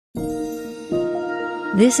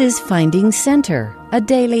This is Finding Center, a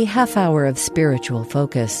daily half-hour of spiritual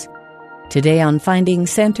focus. Today on Finding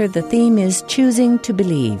Center, the theme is Choosing to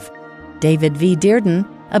Believe. David V. Dearden,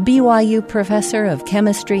 a BYU professor of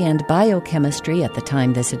chemistry and biochemistry at the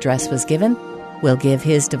time this address was given, will give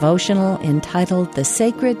his devotional entitled The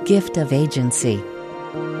Sacred Gift of Agency.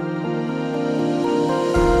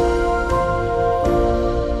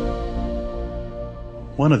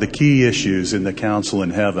 One of the key issues in the Council in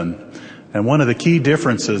Heaven, and one of the key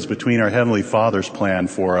differences between our Heavenly Father's plan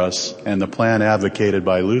for us and the plan advocated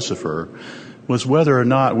by Lucifer, was whether or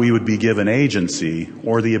not we would be given agency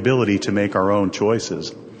or the ability to make our own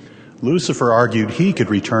choices. Lucifer argued he could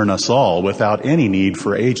return us all without any need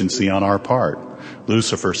for agency on our part.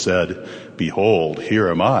 Lucifer said, "Behold, here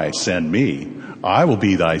am I, send me. I will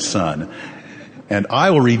be thy son, and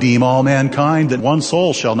I will redeem all mankind, that one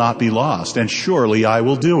soul shall not be lost, and surely I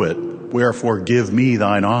will do it. Wherefore give me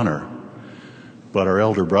thine honor." But our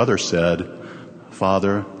elder brother said,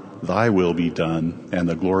 "Father, thy will be done, and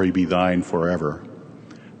the glory be thine forever.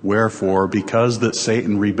 Wherefore, because that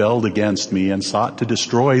Satan rebelled against me and sought to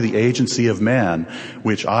destroy the agency of man,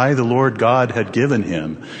 which I, the Lord God, had given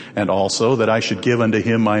him, and also that I should give unto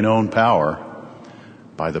him mine own power,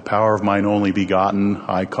 by the power of mine only begotten,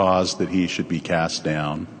 I caused that he should be cast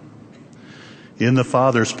down." In the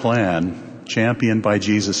Father's plan, championed by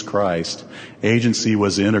Jesus Christ, agency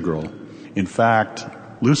was integral. In fact,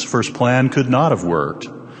 Lucifer's plan could not have worked.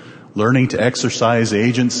 Learning to exercise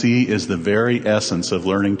agency is the very essence of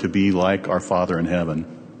learning to be like our Father in heaven.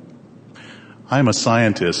 I'm a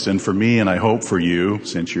scientist, and for me, and I hope for you,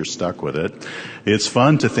 since you're stuck with it, it's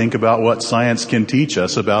fun to think about what science can teach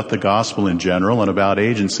us about the gospel in general and about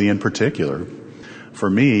agency in particular. For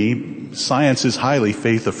me, science is highly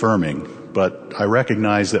faith-affirming, but I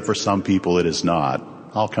recognize that for some people it is not.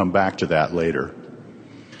 I'll come back to that later.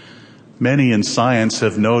 Many in science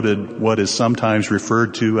have noted what is sometimes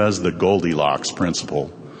referred to as the Goldilocks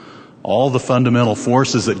principle. All the fundamental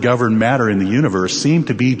forces that govern matter in the universe seem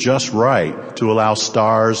to be just right to allow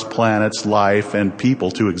stars, planets, life, and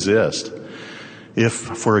people to exist. If,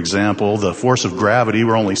 for example, the force of gravity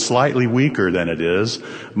were only slightly weaker than it is,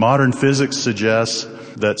 modern physics suggests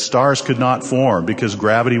that stars could not form because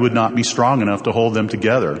gravity would not be strong enough to hold them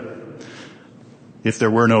together. If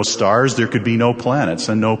there were no stars, there could be no planets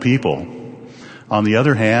and no people. On the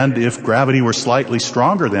other hand, if gravity were slightly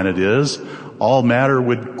stronger than it is, all matter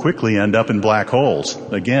would quickly end up in black holes.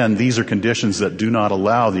 Again, these are conditions that do not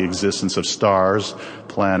allow the existence of stars,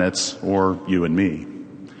 planets, or you and me.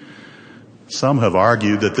 Some have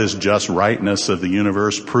argued that this just rightness of the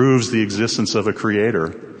universe proves the existence of a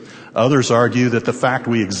creator. Others argue that the fact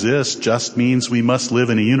we exist just means we must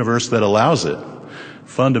live in a universe that allows it.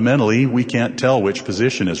 Fundamentally, we can't tell which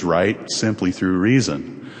position is right simply through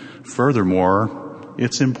reason. Furthermore,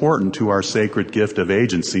 it's important to our sacred gift of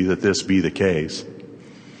agency that this be the case.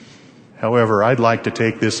 However, I'd like to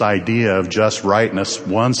take this idea of just rightness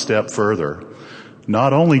one step further.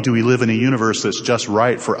 Not only do we live in a universe that's just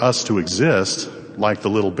right for us to exist, like the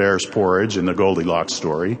little bear's porridge in the Goldilocks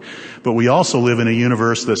story, but we also live in a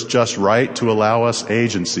universe that's just right to allow us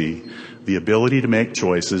agency, the ability to make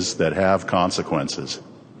choices that have consequences.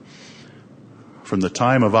 From the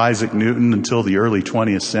time of Isaac Newton until the early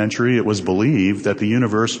 20th century, it was believed that the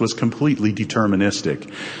universe was completely deterministic,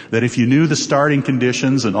 that if you knew the starting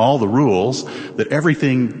conditions and all the rules, that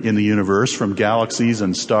everything in the universe, from galaxies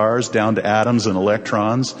and stars down to atoms and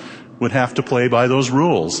electrons, would have to play by those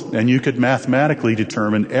rules, and you could mathematically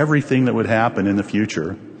determine everything that would happen in the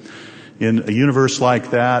future. In a universe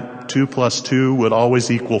like that, 2 plus 2 would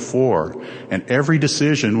always equal 4, and every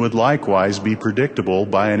decision would likewise be predictable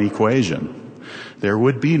by an equation. There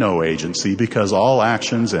would be no agency because all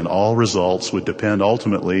actions and all results would depend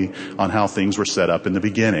ultimately on how things were set up in the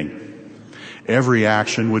beginning. Every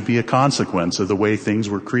action would be a consequence of the way things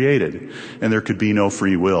were created, and there could be no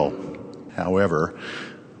free will. However,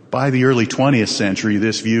 by the early 20th century,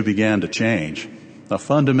 this view began to change. A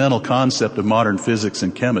fundamental concept of modern physics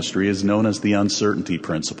and chemistry is known as the uncertainty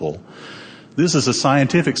principle. This is a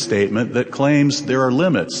scientific statement that claims there are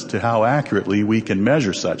limits to how accurately we can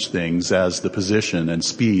measure such things as the position and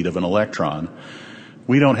speed of an electron.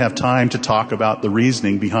 We don't have time to talk about the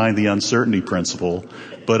reasoning behind the uncertainty principle,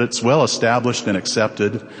 but it's well established and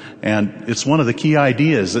accepted, and it's one of the key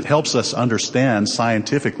ideas that helps us understand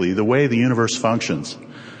scientifically the way the universe functions.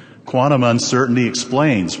 Quantum uncertainty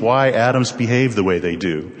explains why atoms behave the way they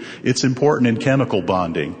do. It's important in chemical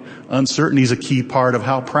bonding. Uncertainty is a key part of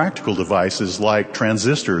how practical devices like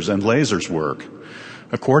transistors and lasers work.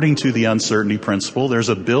 According to the uncertainty principle, there's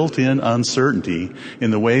a built-in uncertainty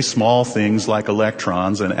in the way small things like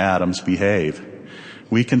electrons and atoms behave.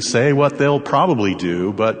 We can say what they'll probably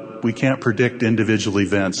do, but we can't predict individual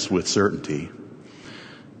events with certainty.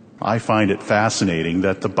 I find it fascinating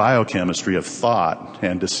that the biochemistry of thought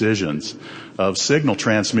and decisions, of signal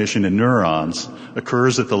transmission in neurons,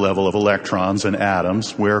 occurs at the level of electrons and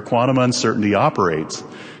atoms, where quantum uncertainty operates,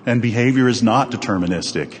 and behavior is not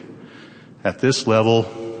deterministic. At this level,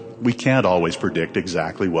 we can't always predict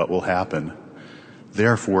exactly what will happen.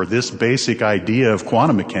 Therefore, this basic idea of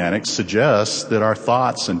quantum mechanics suggests that our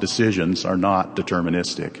thoughts and decisions are not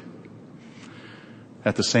deterministic.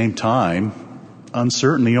 At the same time,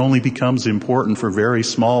 uncertainty only becomes important for very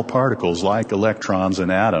small particles like electrons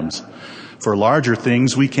and atoms. For larger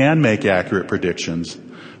things, we can make accurate predictions.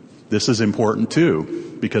 This is important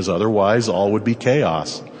too, because otherwise all would be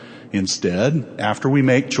chaos. Instead, after we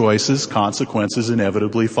make choices, consequences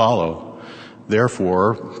inevitably follow.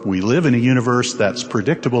 Therefore, we live in a universe that's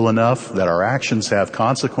predictable enough that our actions have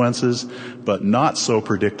consequences, but not so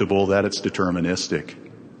predictable that it's deterministic.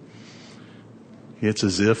 It's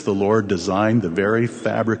as if the Lord designed the very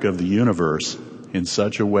fabric of the universe in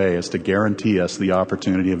such a way as to guarantee us the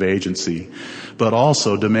opportunity of agency, but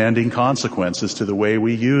also demanding consequences to the way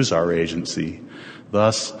we use our agency.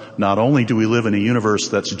 Thus, not only do we live in a universe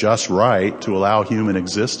that's just right to allow human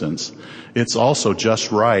existence, it's also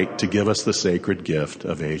just right to give us the sacred gift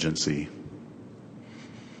of agency.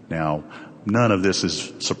 Now, none of this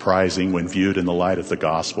is surprising when viewed in the light of the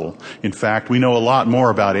gospel. In fact, we know a lot more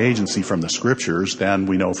about agency from the scriptures than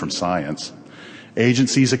we know from science.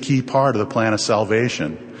 Agency is a key part of the plan of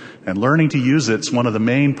salvation, and learning to use it is one of the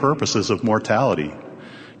main purposes of mortality.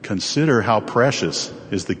 Consider how precious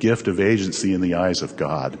is the gift of agency in the eyes of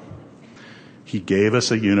God. He gave us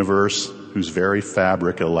a universe whose very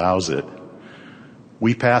fabric allows it.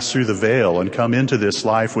 We pass through the veil and come into this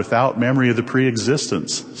life without memory of the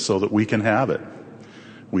pre-existence so that we can have it.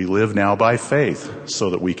 We live now by faith so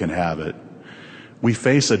that we can have it. We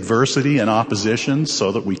face adversity and opposition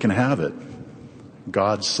so that we can have it.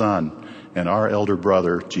 God's Son and our elder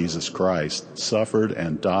brother, Jesus Christ, suffered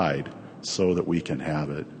and died so that we can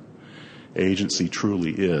have it. Agency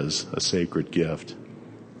truly is a sacred gift.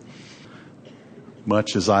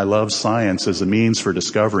 Much as I love science as a means for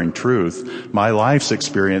discovering truth, my life's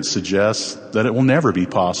experience suggests that it will never be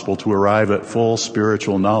possible to arrive at full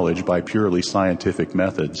spiritual knowledge by purely scientific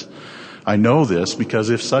methods. I know this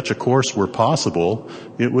because if such a course were possible,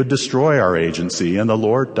 it would destroy our agency, and the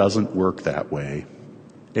Lord doesn't work that way.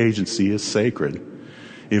 Agency is sacred.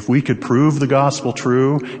 If we could prove the gospel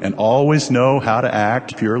true and always know how to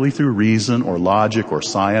act purely through reason or logic or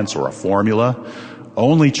science or a formula,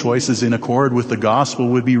 only choices in accord with the gospel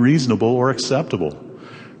would be reasonable or acceptable.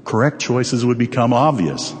 Correct choices would become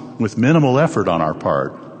obvious with minimal effort on our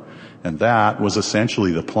part. And that was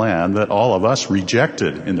essentially the plan that all of us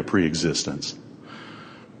rejected in the pre-existence.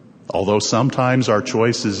 Although sometimes our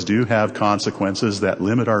choices do have consequences that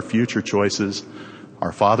limit our future choices,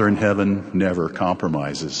 our Father in heaven never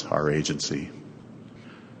compromises our agency.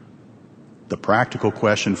 The practical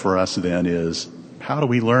question for us then is, how do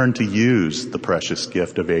we learn to use the precious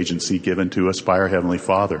gift of agency given to us by our Heavenly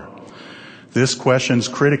Father? This question is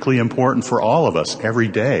critically important for all of us every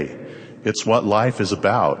day. It's what life is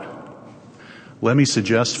about. Let me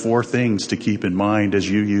suggest 4 things to keep in mind as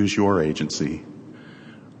you use your agency.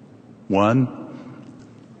 1,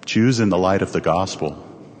 choose in the light of the gospel.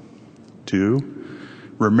 2,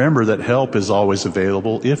 remember that help is always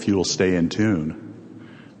available if you will stay in tune.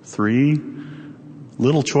 3,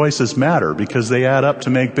 little choices matter because they add up to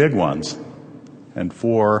make big ones. And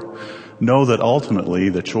 4, know that ultimately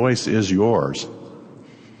the choice is yours.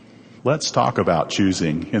 Let's talk about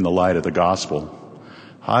choosing in the light of the gospel.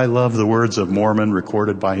 I love the words of Mormon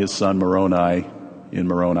recorded by his son Moroni in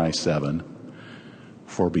Moroni 7.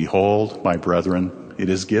 For behold, my brethren, it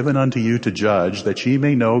is given unto you to judge that ye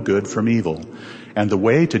may know good from evil. And the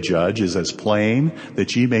way to judge is as plain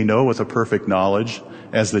that ye may know with a perfect knowledge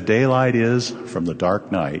as the daylight is from the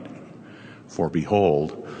dark night. For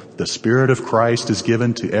behold, the Spirit of Christ is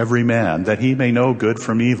given to every man that he may know good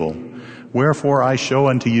from evil. Wherefore I show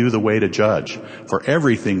unto you the way to judge. For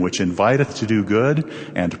everything which inviteth to do good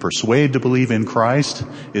and to persuade to believe in Christ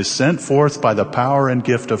is sent forth by the power and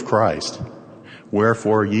gift of Christ.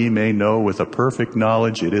 Wherefore ye may know with a perfect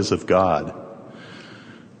knowledge it is of God.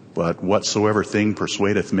 But whatsoever thing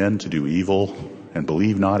persuadeth men to do evil, and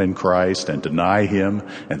believe not in Christ, and deny him,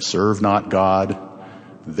 and serve not God,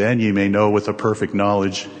 then ye may know with a perfect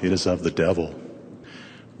knowledge it is of the devil.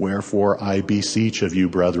 Wherefore I beseech of you,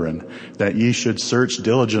 brethren, that ye should search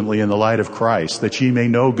diligently in the light of Christ, that ye may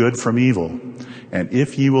know good from evil. And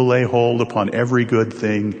if ye will lay hold upon every good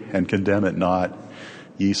thing and condemn it not,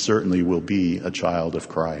 ye certainly will be a child of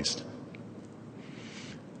Christ.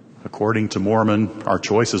 According to Mormon, our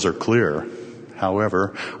choices are clear.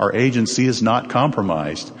 However, our agency is not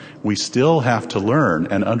compromised. We still have to learn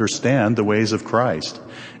and understand the ways of Christ,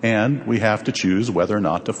 and we have to choose whether or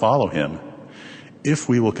not to follow him. If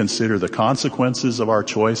we will consider the consequences of our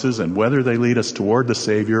choices and whether they lead us toward the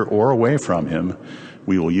Savior or away from him,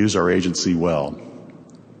 we will use our agency well.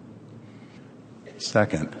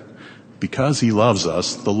 Second, because he loves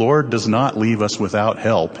us, the Lord does not leave us without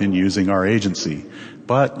help in using our agency,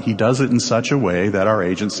 but he does it in such a way that our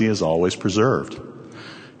agency is always preserved.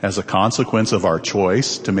 As a consequence of our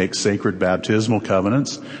choice to make sacred baptismal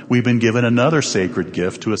covenants, we've been given another sacred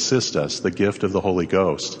gift to assist us, the gift of the Holy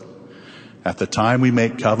Ghost. At the time we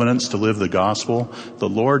make covenants to live the gospel, the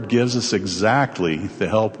Lord gives us exactly the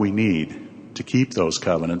help we need to keep those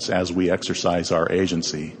covenants as we exercise our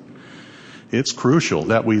agency. It's crucial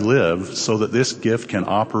that we live so that this gift can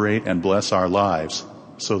operate and bless our lives,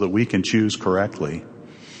 so that we can choose correctly.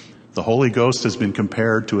 The Holy Ghost has been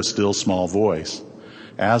compared to a still small voice.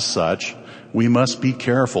 As such, we must be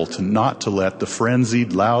careful not to let the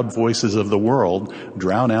frenzied, loud voices of the world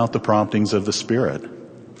drown out the promptings of the Spirit.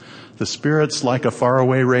 The Spirit's like a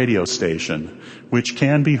faraway radio station, which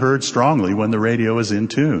can be heard strongly when the radio is in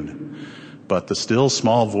tune. But the still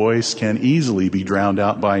small voice can easily be drowned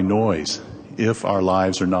out by noise if our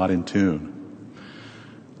lives are not in tune.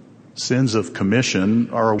 Sins of commission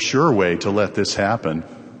are a sure way to let this happen.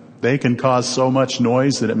 They can cause so much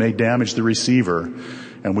noise that it may damage the receiver,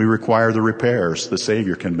 and we require the repairs the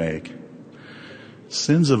Savior can make.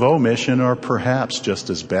 Sins of omission are perhaps just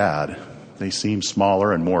as bad. They seem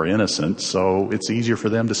smaller and more innocent, so it's easier for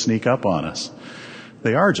them to sneak up on us.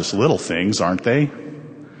 They are just little things, aren't they?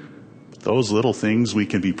 Those little things we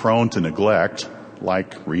can be prone to neglect,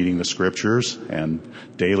 like reading the Scriptures and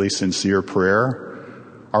daily sincere prayer,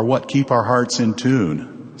 are what keep our hearts in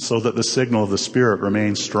tune, so that the signal of the Spirit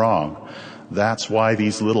remains strong. That's why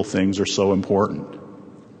these little things are so important.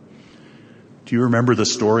 Do you remember the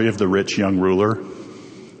story of the rich young ruler?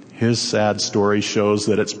 His sad story shows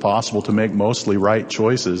that it's possible to make mostly right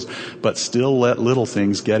choices, but still let little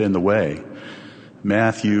things get in the way.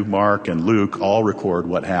 Matthew, Mark, and Luke all record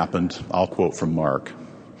what happened. I'll quote from Mark.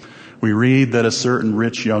 We read that a certain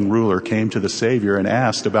rich young ruler came to the Savior and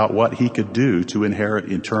asked about what he could do to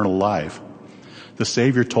inherit eternal life. The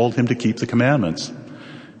Savior told him to keep the commandments.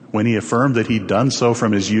 When he affirmed that he'd done so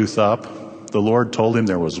from his youth up, the Lord told him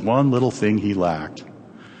there was one little thing he lacked.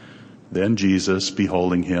 Then Jesus,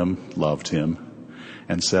 beholding him, loved him,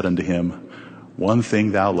 and said unto him, One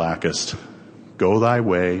thing thou lackest. Go thy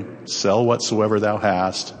way, sell whatsoever thou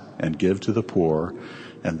hast, and give to the poor,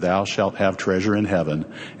 and thou shalt have treasure in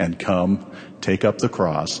heaven, and come, take up the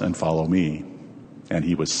cross, and follow me. And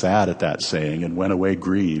he was sad at that saying, and went away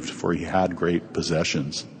grieved, for he had great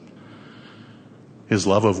possessions. His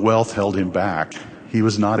love of wealth held him back. He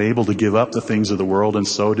was not able to give up the things of the world, and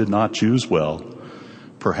so did not choose well.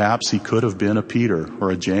 Perhaps he could have been a Peter,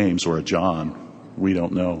 or a James, or a John. We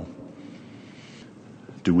don't know.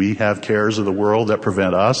 Do we have cares of the world that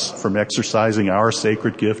prevent us from exercising our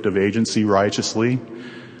sacred gift of agency righteously?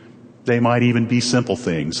 They might even be simple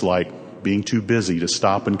things like being too busy to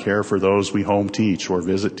stop and care for those we home teach or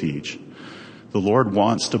visit teach. The Lord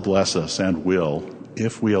wants to bless us and will,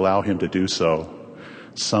 if we allow him to do so.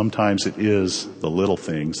 Sometimes it is the little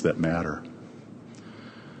things that matter.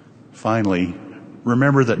 Finally,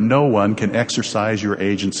 remember that no one can exercise your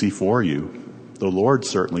agency for you. The Lord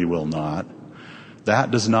certainly will not.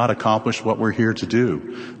 That does not accomplish what we're here to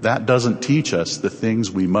do. That doesn't teach us the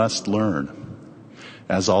things we must learn.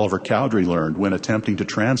 As Oliver Cowdery learned when attempting to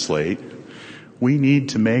translate, we need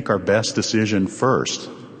to make our best decision first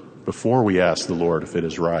before we ask the Lord if it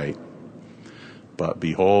is right. But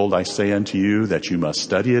behold, I say unto you that you must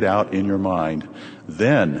study it out in your mind.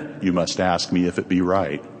 Then you must ask me if it be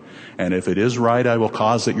right. And if it is right, I will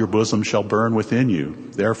cause that your bosom shall burn within you.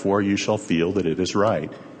 Therefore you shall feel that it is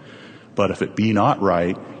right. But if it be not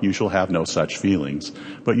right, you shall have no such feelings,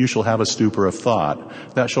 but you shall have a stupor of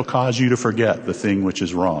thought that shall cause you to forget the thing which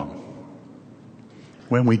is wrong.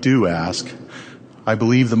 When we do ask, I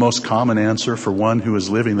believe the most common answer for one who is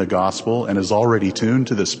living the gospel and is already tuned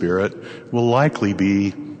to the Spirit will likely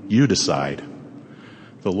be, you decide.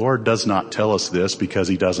 The Lord does not tell us this because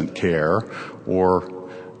he doesn't care or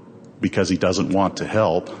because he doesn't want to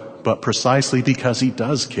help, but precisely because he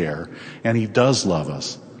does care and he does love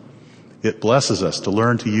us. It blesses us to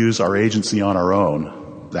learn to use our agency on our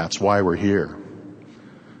own. That's why we're here.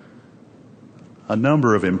 A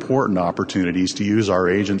number of important opportunities to use our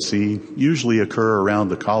agency usually occur around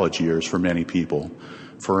the college years for many people.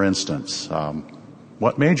 For instance,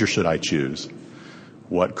 What major should I choose?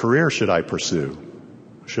 What career should I pursue?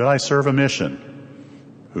 Should I serve a mission?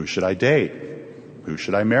 Who should I date? Who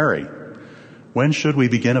should I marry? When should we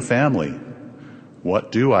begin a family?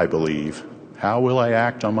 What do I believe? How will I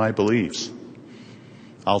act on my beliefs?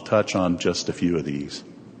 I'll touch on just a few of these.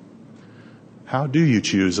 How do you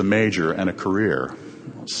choose a major and a career?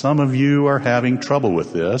 Some of you are having trouble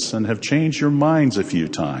with this and have changed your minds a few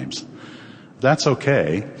times. That's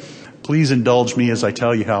okay. Please indulge me as I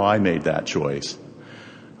tell you how I made that choice.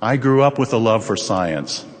 I grew up with a love for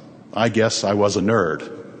science. I guess I was a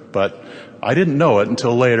nerd, but I didn't know it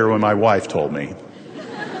until later when my wife told me.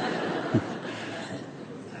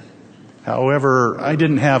 However, I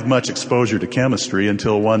didn't have much exposure to chemistry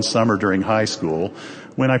until one summer during high school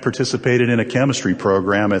when I participated in a chemistry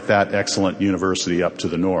program at that excellent university up to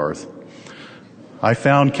the north. I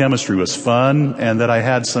found chemistry was fun and that I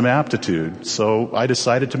had some aptitude, so I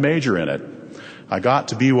decided to major in it. I got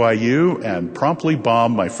to BYU and promptly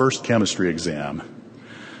bombed my first chemistry exam.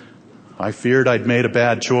 I feared I'd made a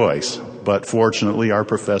bad choice, but fortunately our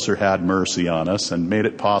professor had mercy on us and made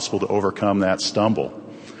it possible to overcome that stumble.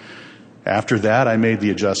 After that, I made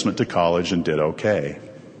the adjustment to college and did okay.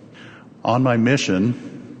 On my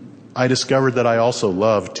mission, I discovered that I also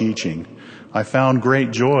loved teaching. I found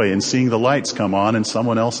great joy in seeing the lights come on in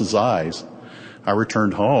someone else's eyes. I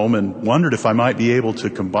returned home and wondered if I might be able to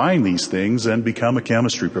combine these things and become a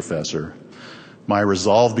chemistry professor. My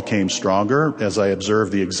resolve became stronger as I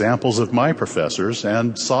observed the examples of my professors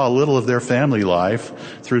and saw a little of their family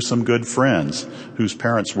life through some good friends whose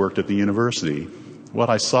parents worked at the university. What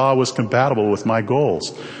I saw was compatible with my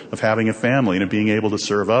goals of having a family and of being able to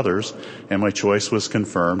serve others, and my choice was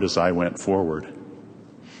confirmed as I went forward.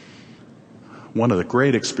 One of the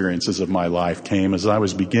great experiences of my life came as I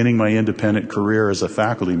was beginning my independent career as a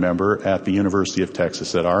faculty member at the University of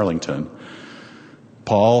Texas at Arlington.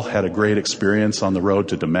 Paul had a great experience on the road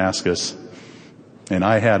to Damascus, and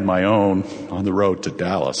I had my own on the road to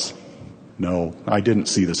Dallas. No, I didn't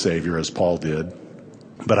see the Savior as Paul did,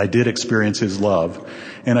 but I did experience his love,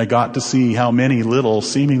 and I got to see how many little,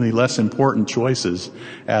 seemingly less important choices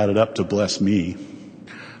added up to bless me.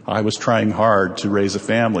 I was trying hard to raise a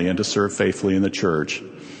family and to serve faithfully in the church.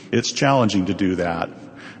 It's challenging to do that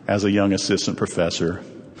as a young assistant professor.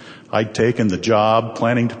 I'd taken the job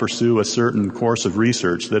planning to pursue a certain course of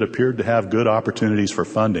research that appeared to have good opportunities for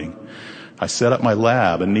funding. I set up my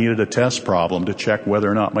lab and needed a test problem to check whether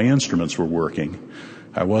or not my instruments were working.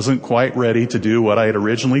 I wasn't quite ready to do what I had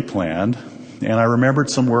originally planned, and I remembered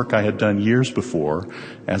some work I had done years before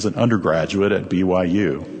as an undergraduate at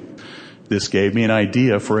BYU. This gave me an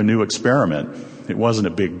idea for a new experiment. It wasn't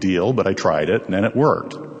a big deal, but I tried it, and it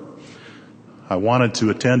worked. I wanted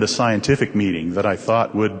to attend a scientific meeting that I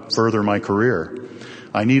thought would further my career.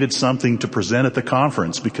 I needed something to present at the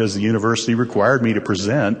conference because the university required me to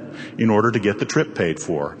present in order to get the trip paid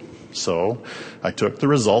for. So I took the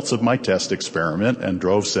results of my test experiment and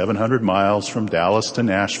drove 700 miles from Dallas to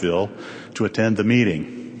Nashville to attend the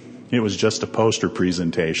meeting. It was just a poster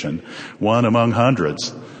presentation, one among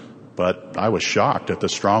hundreds, but I was shocked at the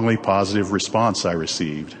strongly positive response I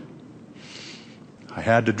received. I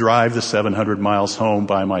had to drive the 700 miles home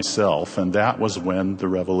by myself, and that was when the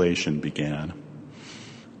revelation began.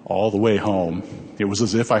 All the way home, it was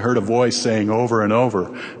as if I heard a voice saying over and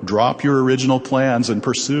over, "Drop your original plans and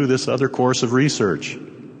pursue this other course of research."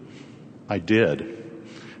 I did,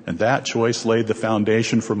 and that choice laid the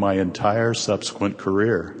foundation for my entire subsequent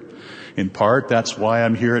career. In part, that's why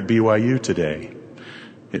I'm here at BYU today.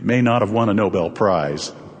 It may not have won a Nobel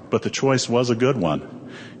Prize, but the choice was a good one.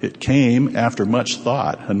 It came after much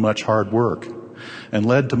thought and much hard work, and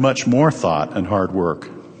led to much more thought and hard work.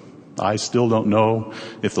 I still don't know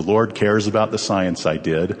if the Lord cares about the science I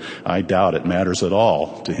did. I doubt it matters at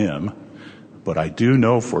all to Him. But I do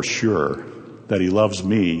know for sure that He loves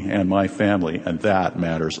me and my family, and that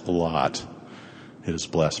matters a lot. It has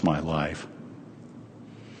blessed my life.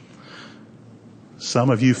 Some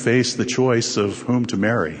of you face the choice of whom to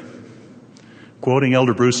marry. Quoting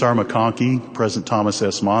Elder Bruce R. McConkie, President Thomas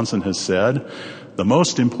S. Monson has said, "The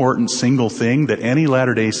most important single thing that any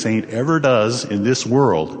Latter-day Saint ever does in this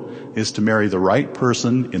world is to marry the right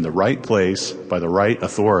person in the right place by the right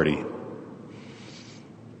authority."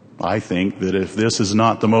 I think that if this is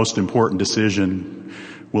not the most important decision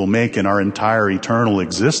we'll make in our entire eternal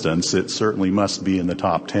existence, it certainly must be in the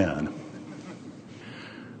top 10.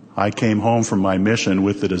 I came home from my mission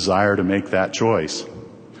with the desire to make that choice.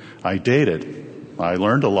 I dated. I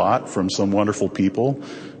learned a lot from some wonderful people,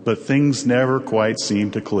 but things never quite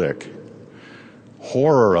seemed to click.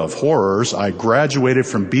 Horror of horrors, I graduated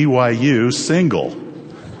from BYU single.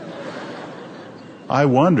 I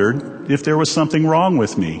wondered if there was something wrong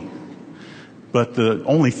with me. But the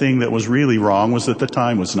only thing that was really wrong was that the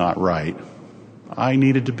time was not right. I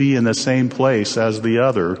needed to be in the same place as the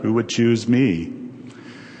other who would choose me.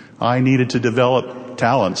 I needed to develop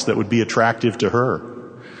talents that would be attractive to her.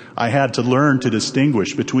 I had to learn to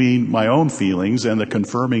distinguish between my own feelings and the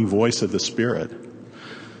confirming voice of the Spirit.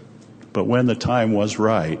 But when the time was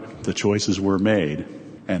right, the choices were made,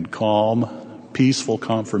 and calm, peaceful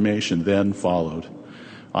confirmation then followed.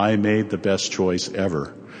 I made the best choice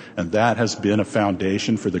ever, and that has been a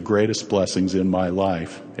foundation for the greatest blessings in my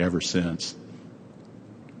life ever since.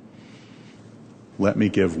 Let me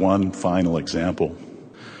give one final example.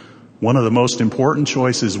 One of the most important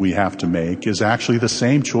choices we have to make is actually the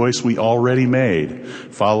same choice we already made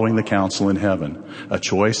following the council in heaven, a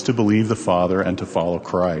choice to believe the Father and to follow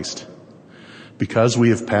Christ. Because we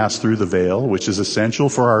have passed through the veil, which is essential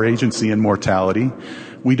for our agency and mortality,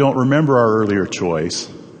 we don't remember our earlier choice,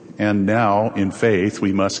 and now, in faith,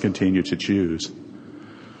 we must continue to choose.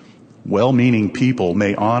 Well-meaning people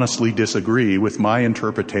may honestly disagree with my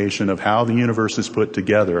interpretation of how the universe is put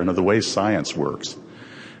together and of the way science works.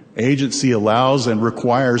 Agency allows and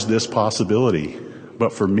requires this possibility.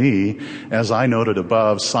 But for me, as I noted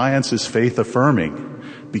above, science is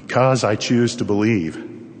faith-affirming because I choose to believe,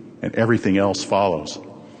 and everything else follows.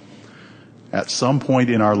 At some point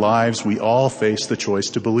in our lives, we all face the choice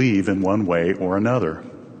to believe in one way or another.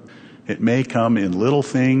 It may come in little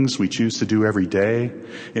things we choose to do every day.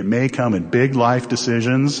 It may come in big life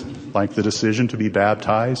decisions, like the decision to be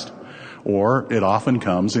baptized, or it often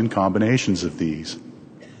comes in combinations of these.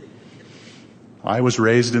 I was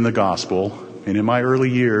raised in the gospel, and in my early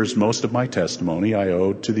years, most of my testimony I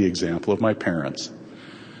owed to the example of my parents.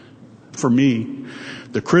 For me,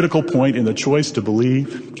 the critical point in the choice to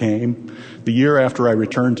believe came the year after I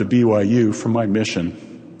returned to BYU from my mission.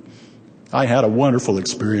 I had a wonderful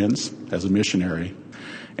experience as a missionary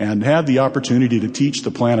and had the opportunity to teach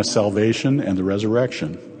the plan of salvation and the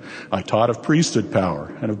resurrection. I taught of priesthood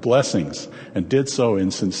power and of blessings and did so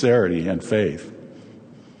in sincerity and faith.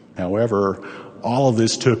 However, all of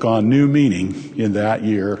this took on new meaning in that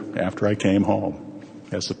year after I came home.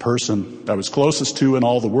 As the person I was closest to in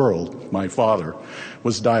all the world, my father,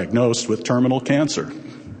 was diagnosed with terminal cancer.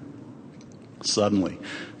 Suddenly,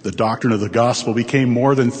 the doctrine of the gospel became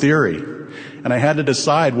more than theory, and I had to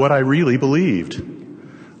decide what I really believed.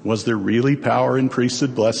 Was there really power in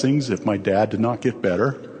priesthood blessings if my dad did not get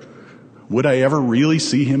better? Would I ever really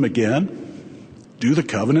see him again? Do the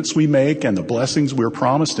covenants we make and the blessings we're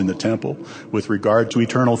promised in the temple with regard to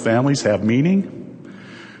eternal families have meaning?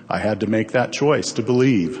 I had to make that choice to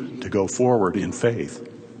believe, to go forward in faith.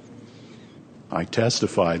 I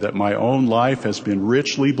testify that my own life has been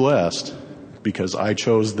richly blessed because I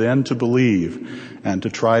chose then to believe and to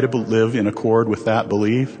try to live in accord with that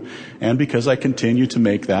belief, and because I continue to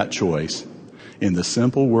make that choice. In the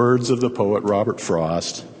simple words of the poet Robert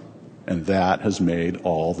Frost, and that has made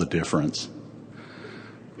all the difference.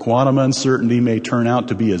 Quantum uncertainty may turn out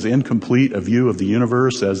to be as incomplete a view of the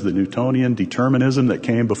universe as the Newtonian determinism that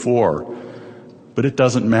came before, but it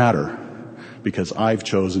doesn't matter because I've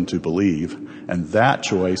chosen to believe, and that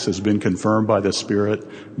choice has been confirmed by the Spirit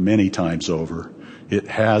many times over. It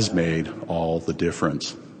has made all the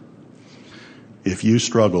difference. If you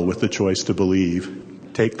struggle with the choice to believe,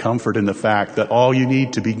 take comfort in the fact that all you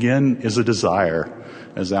need to begin is a desire,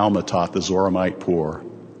 as Alma taught the Zoramite poor.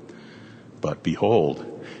 But behold,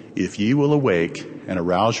 if ye will awake and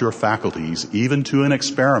arouse your faculties even to an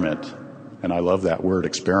experiment, and I love that word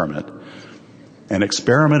experiment, an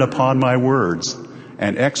experiment upon my words,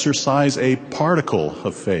 and exercise a particle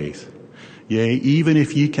of faith, yea, even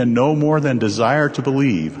if ye can no more than desire to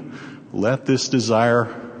believe, let this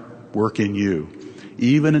desire work in you,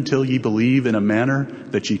 even until ye believe in a manner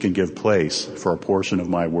that ye can give place for a portion of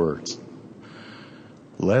my words.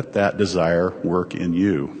 Let that desire work in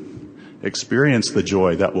you. Experience the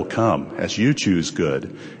joy that will come as you choose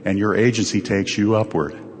good and your agency takes you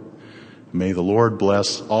upward. May the Lord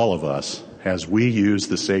bless all of us as we use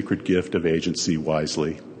the sacred gift of agency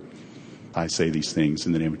wisely. I say these things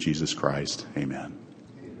in the name of Jesus Christ. Amen.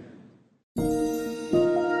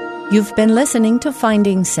 You've been listening to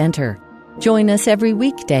Finding Center. Join us every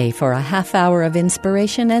weekday for a half hour of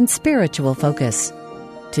inspiration and spiritual focus.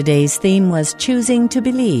 Today's theme was Choosing to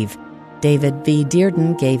Believe. David V.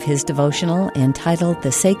 Dearden gave his devotional entitled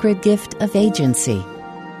The Sacred Gift of Agency.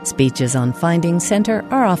 Speeches on Finding Center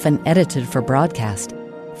are often edited for broadcast.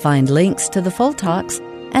 Find links to the full talks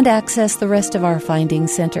and access the rest of our Finding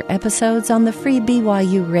Center episodes on the free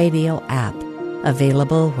BYU Radio app,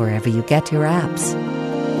 available wherever you get your apps.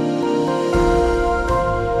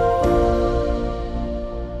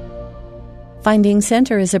 Finding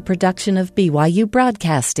Center is a production of BYU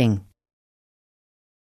Broadcasting.